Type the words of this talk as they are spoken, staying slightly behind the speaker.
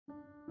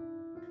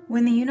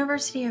When the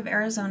University of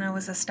Arizona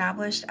was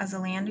established as a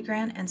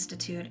land-grant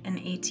institute in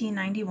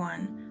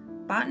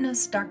 1891,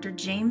 botanist Dr.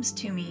 James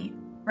Toomey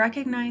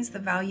recognized the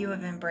value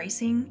of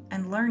embracing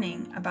and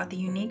learning about the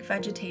unique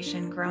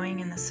vegetation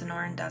growing in the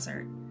Sonoran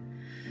Desert.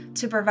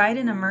 To provide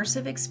an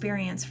immersive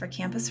experience for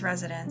campus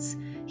residents,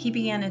 he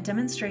began a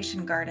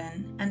demonstration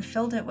garden and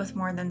filled it with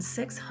more than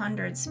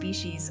 600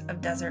 species of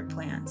desert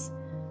plants.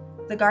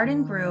 The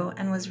garden grew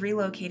and was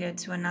relocated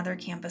to another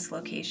campus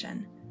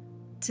location.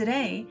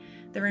 Today,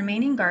 the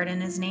remaining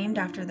garden is named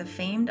after the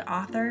famed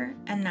author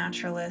and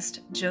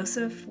naturalist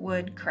Joseph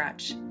Wood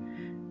Krutch.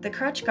 The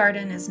Krutch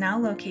Garden is now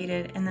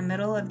located in the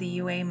middle of the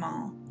UA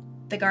Mall.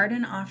 The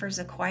garden offers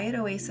a quiet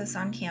oasis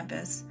on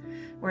campus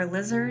where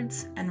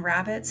lizards and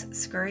rabbits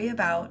scurry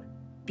about,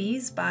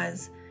 bees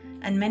buzz,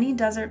 and many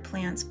desert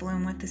plants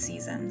bloom with the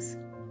seasons.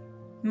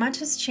 Much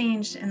has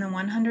changed in the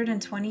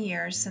 120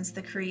 years since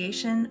the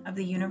creation of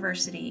the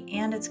university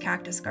and its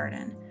cactus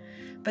garden,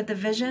 but the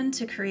vision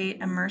to create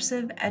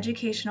immersive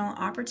educational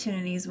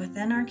opportunities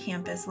within our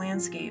campus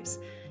landscapes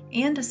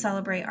and to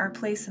celebrate our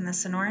place in the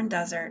Sonoran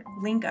Desert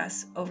link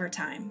us over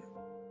time.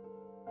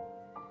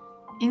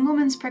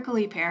 Engelmann's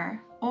prickly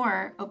pear,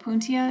 or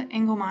Opuntia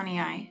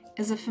engelmannii,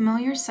 is a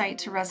familiar sight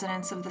to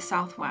residents of the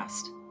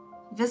Southwest.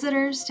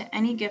 Visitors to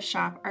any gift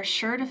shop are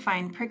sure to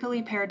find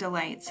prickly pear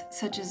delights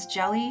such as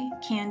jelly,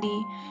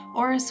 candy,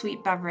 or a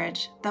sweet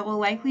beverage that will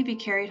likely be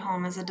carried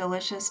home as a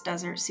delicious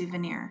desert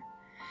souvenir.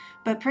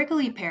 But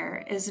prickly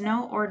pear is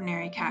no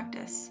ordinary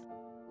cactus.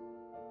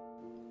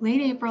 Late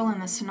April in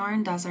the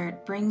Sonoran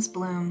Desert brings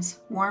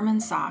blooms, warm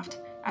and soft,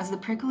 as the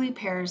prickly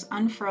pears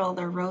unfurl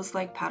their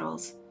rose-like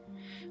petals.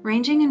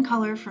 Ranging in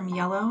color from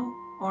yellow,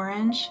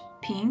 orange,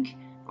 pink,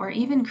 or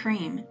even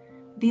cream,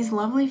 these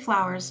lovely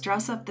flowers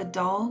dress up the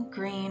dull,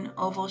 green,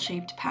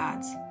 oval-shaped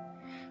pads.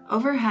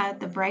 Overhead,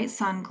 the bright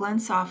sun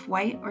glints off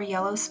white or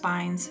yellow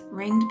spines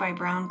ringed by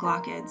brown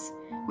glochids,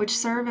 which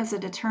serve as a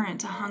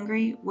deterrent to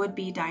hungry,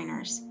 would-be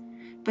diners.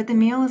 But the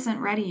meal isn't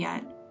ready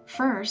yet.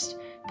 First,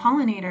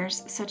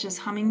 pollinators such as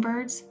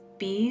hummingbirds,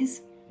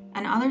 bees,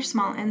 and other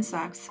small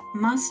insects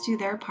must do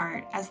their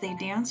part as they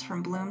dance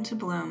from bloom to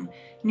bloom,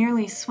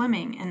 nearly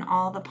swimming in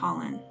all the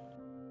pollen.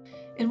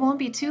 It won't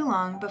be too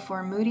long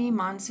before moody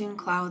monsoon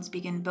clouds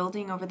begin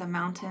building over the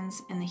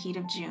mountains in the heat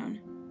of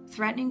June,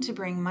 threatening to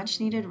bring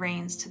much-needed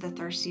rains to the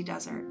thirsty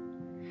desert.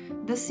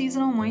 This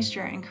seasonal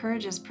moisture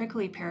encourages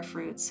prickly pear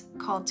fruits,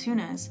 called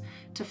tunas,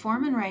 to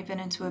form and ripen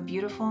into a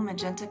beautiful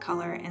magenta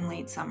color in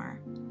late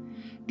summer.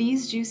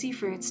 These juicy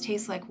fruits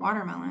taste like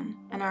watermelon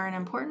and are an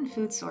important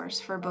food source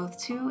for both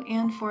two-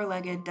 and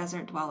four-legged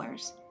desert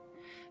dwellers.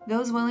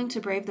 Those willing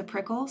to brave the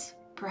prickles,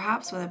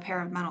 perhaps with a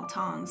pair of metal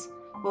tongs,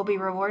 will be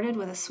rewarded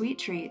with a sweet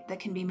treat that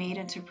can be made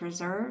into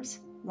preserves,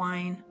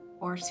 wine,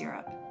 or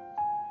syrup.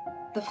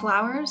 The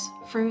flowers,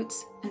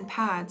 fruits, and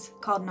pads,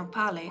 called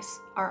nopales,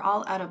 are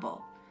all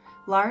edible.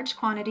 Large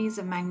quantities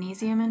of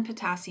magnesium and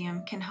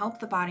potassium can help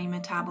the body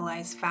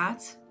metabolize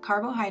fats,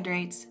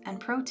 carbohydrates, and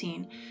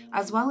protein,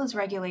 as well as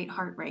regulate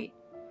heart rate.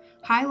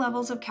 High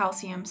levels of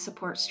calcium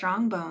support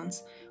strong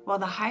bones, while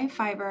the high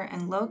fiber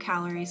and low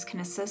calories can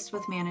assist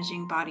with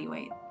managing body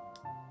weight.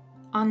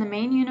 On the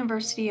main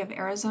University of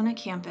Arizona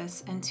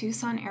campus in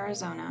Tucson,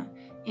 Arizona,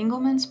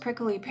 Engelmann's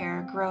prickly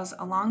pear grows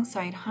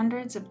alongside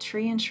hundreds of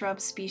tree and shrub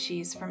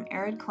species from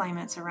arid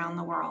climates around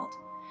the world.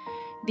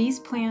 These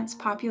plants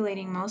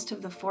populating most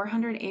of the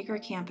 400-acre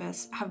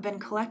campus have been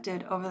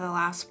collected over the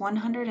last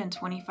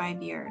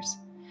 125 years.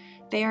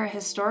 They are a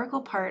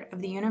historical part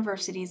of the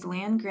university's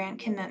land-grant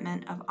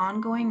commitment of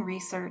ongoing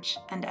research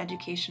and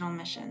educational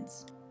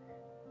missions.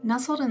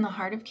 Nestled in the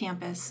heart of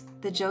campus,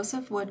 the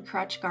Joseph Wood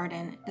Krutch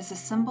Garden is a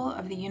symbol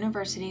of the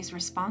university's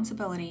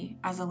responsibility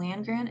as a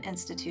land-grant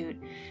institute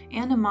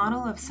and a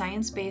model of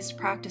science-based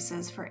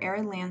practices for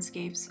arid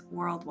landscapes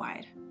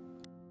worldwide.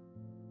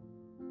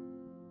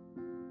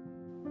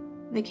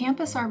 The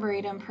Campus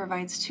Arboretum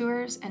provides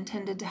tours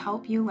intended to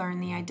help you learn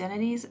the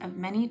identities of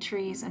many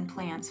trees and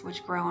plants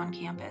which grow on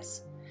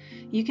campus.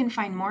 You can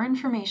find more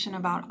information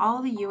about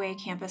all the UA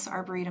Campus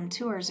Arboretum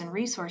tours and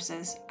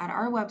resources at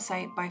our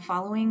website by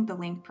following the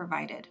link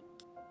provided.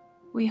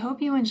 We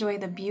hope you enjoy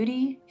the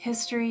beauty,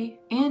 history,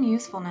 and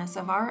usefulness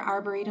of our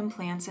Arboretum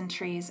plants and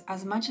trees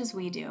as much as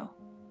we do.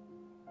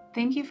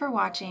 Thank you for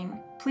watching.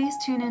 Please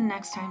tune in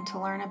next time to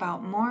learn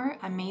about more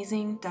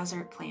amazing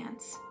desert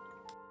plants.